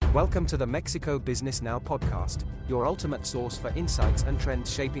Welcome to the Mexico Business Now podcast, your ultimate source for insights and trends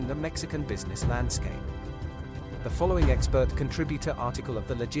shaping the Mexican business landscape. The following expert contributor article of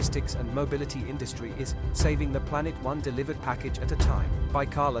the logistics and mobility industry is Saving the Planet One Delivered Package at a Time by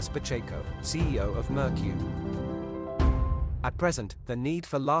Carlos Pacheco, CEO of MerQ. At present, the need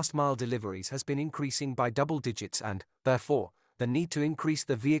for last-mile deliveries has been increasing by double digits and, therefore, the need to increase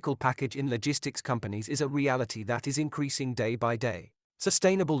the vehicle package in logistics companies is a reality that is increasing day by day.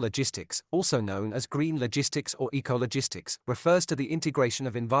 Sustainable logistics, also known as green logistics or eco-logistics, refers to the integration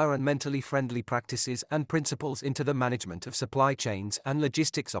of environmentally friendly practices and principles into the management of supply chains and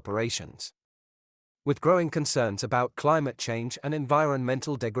logistics operations. With growing concerns about climate change and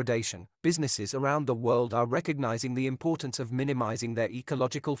environmental degradation, businesses around the world are recognizing the importance of minimizing their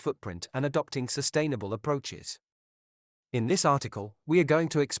ecological footprint and adopting sustainable approaches. In this article, we are going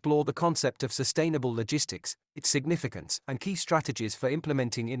to explore the concept of sustainable logistics, its significance, and key strategies for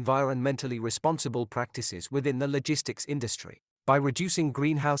implementing environmentally responsible practices within the logistics industry. By reducing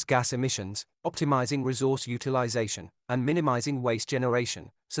greenhouse gas emissions, optimizing resource utilization, and minimizing waste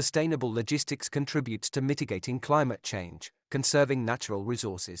generation, sustainable logistics contributes to mitigating climate change, conserving natural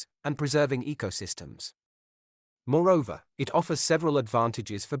resources, and preserving ecosystems. Moreover, it offers several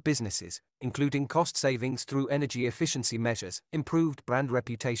advantages for businesses, including cost savings through energy efficiency measures, improved brand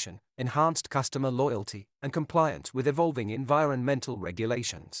reputation, enhanced customer loyalty, and compliance with evolving environmental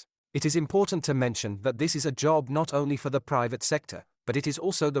regulations. It is important to mention that this is a job not only for the private sector, but it is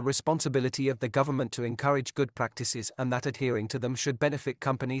also the responsibility of the government to encourage good practices and that adhering to them should benefit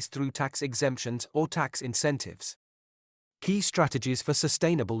companies through tax exemptions or tax incentives. Key strategies for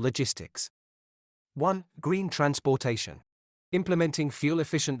sustainable logistics. 1. Green transportation. Implementing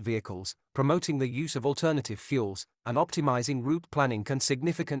fuel-efficient vehicles, promoting the use of alternative fuels, and optimizing route planning can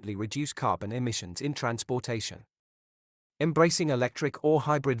significantly reduce carbon emissions in transportation. Embracing electric or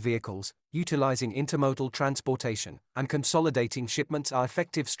hybrid vehicles, utilizing intermodal transportation, and consolidating shipments are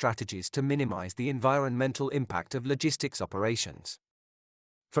effective strategies to minimize the environmental impact of logistics operations.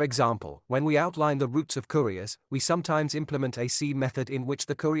 For example, when we outline the routes of couriers, we sometimes implement a C method in which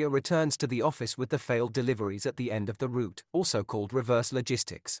the courier returns to the office with the failed deliveries at the end of the route, also called reverse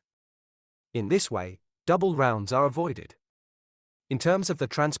logistics. In this way, double rounds are avoided. In terms of the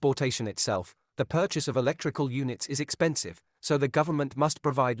transportation itself, the purchase of electrical units is expensive, so the government must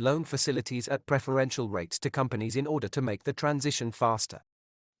provide loan facilities at preferential rates to companies in order to make the transition faster.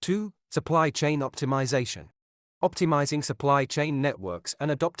 2. Supply chain optimization. Optimizing supply chain networks and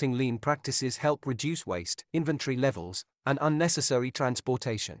adopting lean practices help reduce waste, inventory levels, and unnecessary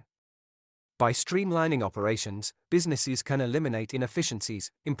transportation. By streamlining operations, businesses can eliminate inefficiencies,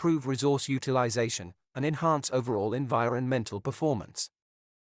 improve resource utilization, and enhance overall environmental performance.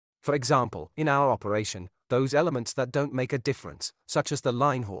 For example, in our operation, those elements that don't make a difference, such as the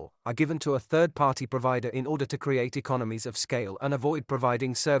line haul, are given to a third-party provider in order to create economies of scale and avoid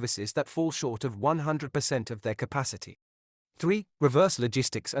providing services that fall short of 100% of their capacity. 3. Reverse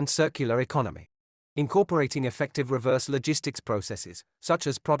logistics and circular economy. Incorporating effective reverse logistics processes, such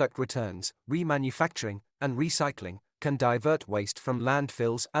as product returns, remanufacturing, and recycling, can divert waste from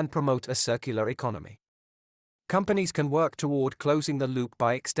landfills and promote a circular economy. Companies can work toward closing the loop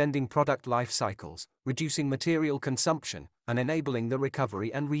by extending product life cycles, reducing material consumption, and enabling the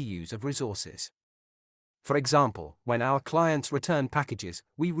recovery and reuse of resources. For example, when our clients return packages,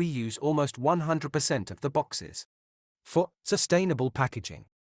 we reuse almost 100% of the boxes. 4. Sustainable packaging.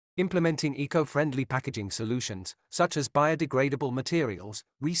 Implementing eco-friendly packaging solutions, such as biodegradable materials,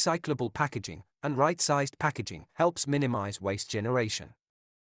 recyclable packaging, and right-sized packaging, helps minimize waste generation.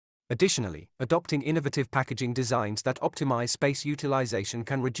 Additionally, adopting innovative packaging designs that optimize space utilization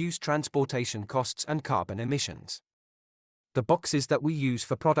can reduce transportation costs and carbon emissions. The boxes that we use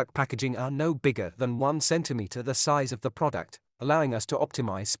for product packaging are no bigger than 1 centimeter the size of the product, allowing us to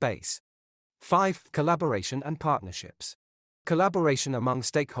optimize space. 5. Collaboration and partnerships. Collaboration among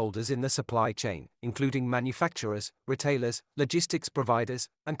stakeholders in the supply chain, including manufacturers, retailers, logistics providers,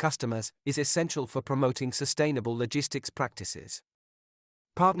 and customers, is essential for promoting sustainable logistics practices.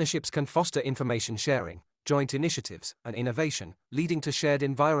 Partnerships can foster information sharing, joint initiatives, and innovation, leading to shared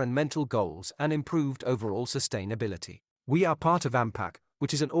environmental goals and improved overall sustainability. We are part of AMPAC,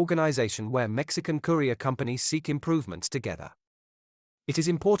 which is an organization where Mexican courier companies seek improvements together. It is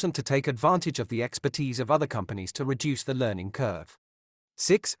important to take advantage of the expertise of other companies to reduce the learning curve.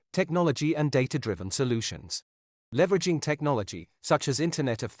 6. Technology and data-driven solutions. Leveraging technology, such as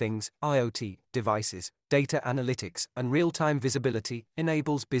Internet of Things, IoT, devices, data analytics, and real-time visibility,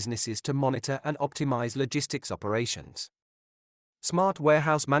 enables businesses to monitor and optimize logistics operations. Smart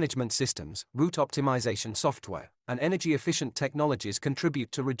warehouse management systems, route optimization software, and energy-efficient technologies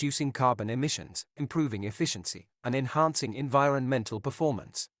contribute to reducing carbon emissions, improving efficiency, and enhancing environmental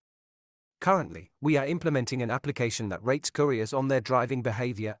performance. Currently, we are implementing an application that rates couriers on their driving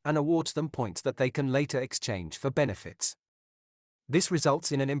behavior and awards them points that they can later exchange for benefits. This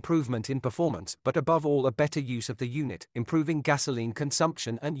results in an improvement in performance, but above all a better use of the unit, improving gasoline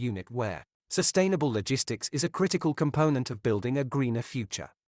consumption and unit wear. Sustainable logistics is a critical component of building a greener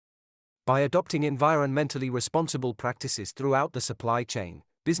future. By adopting environmentally responsible practices throughout the supply chain,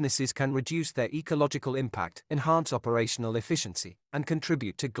 businesses can reduce their ecological impact, enhance operational efficiency, and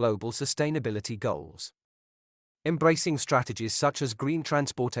contribute to global sustainability goals. Embracing strategies such as green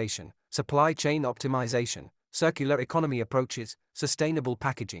transportation, supply chain optimization, circular economy approaches, sustainable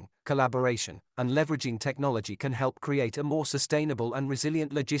packaging, collaboration, and leveraging technology can help create a more sustainable and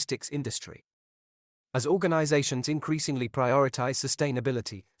resilient logistics industry. As organizations increasingly prioritize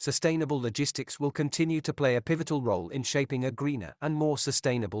sustainability, sustainable logistics will continue to play a pivotal role in shaping a greener and more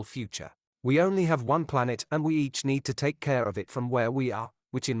sustainable future. We only have one planet and we each need to take care of it from where we are,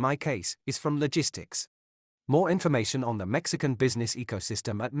 which in my case, is from logistics. More information on the Mexican business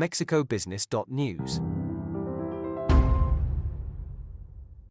ecosystem at mexicobusiness.news.